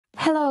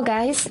Hello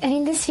guys, and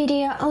in this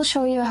video I'll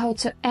show you how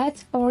to add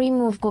or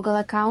remove Google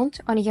account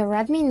on your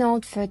Redmi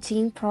Note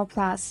 13 Pro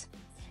Plus.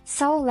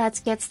 So let's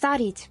get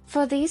started.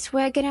 For this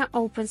we're gonna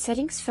open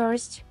settings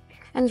first,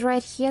 and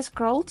right here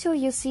scroll till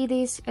you see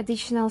this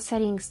additional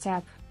settings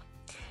tab.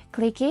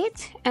 Click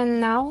it and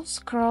now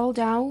scroll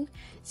down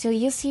till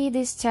you see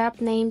this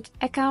tab named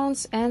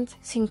Accounts and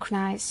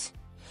Synchronize.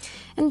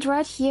 And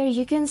right here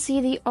you can see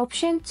the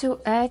option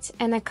to add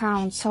an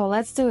account, so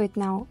let's do it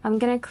now. I'm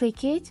gonna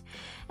click it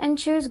and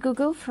choose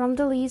Google from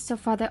the list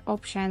of other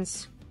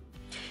options.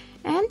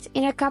 And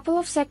in a couple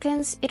of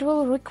seconds it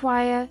will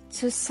require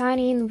to sign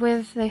in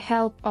with the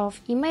help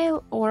of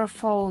email or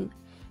phone.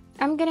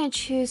 I'm gonna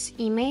choose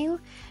email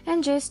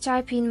and just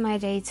type in my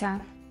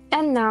data.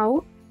 And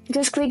now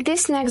just click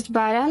this next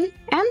button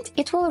and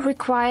it will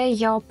require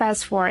your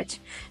password.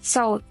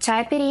 So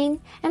type it in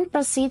and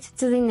proceed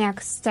to the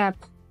next step.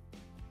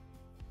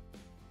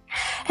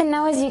 And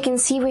now, as you can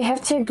see, we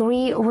have to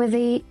agree with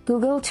the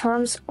Google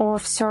Terms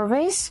of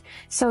Service.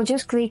 So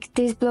just click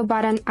this blue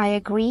button, I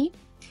agree,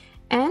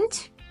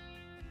 and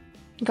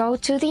go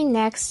to the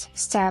next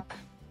step.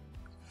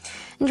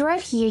 And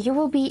right here, you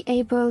will be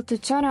able to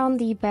turn on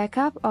the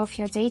backup of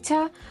your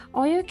data,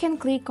 or you can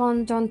click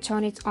on Don't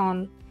Turn It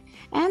On.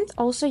 And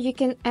also you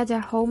can add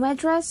a home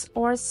address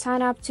or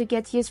sign up to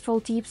get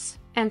useful tips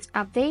and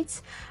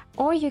updates,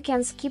 or you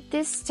can skip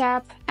this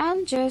step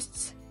and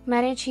just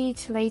manage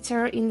it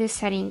later in the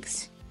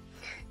settings.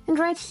 And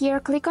right here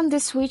click on the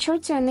switcher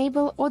to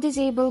enable or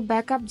disable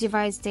backup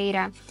device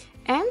data,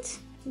 and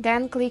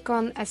then click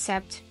on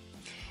accept.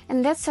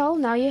 And that's all.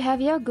 Now you have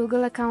your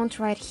Google account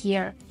right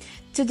here.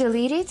 To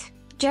delete it,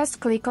 just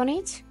click on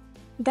it,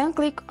 then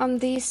click on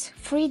these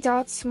three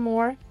dots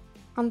more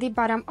on the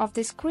bottom of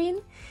the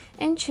screen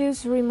and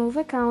choose remove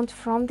account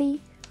from the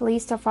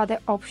list of other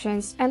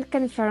options and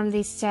confirm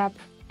this step.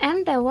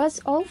 And that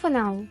was all for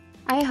now.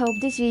 I hope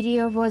this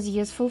video was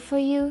useful for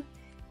you.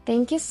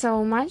 Thank you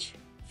so much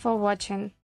for watching.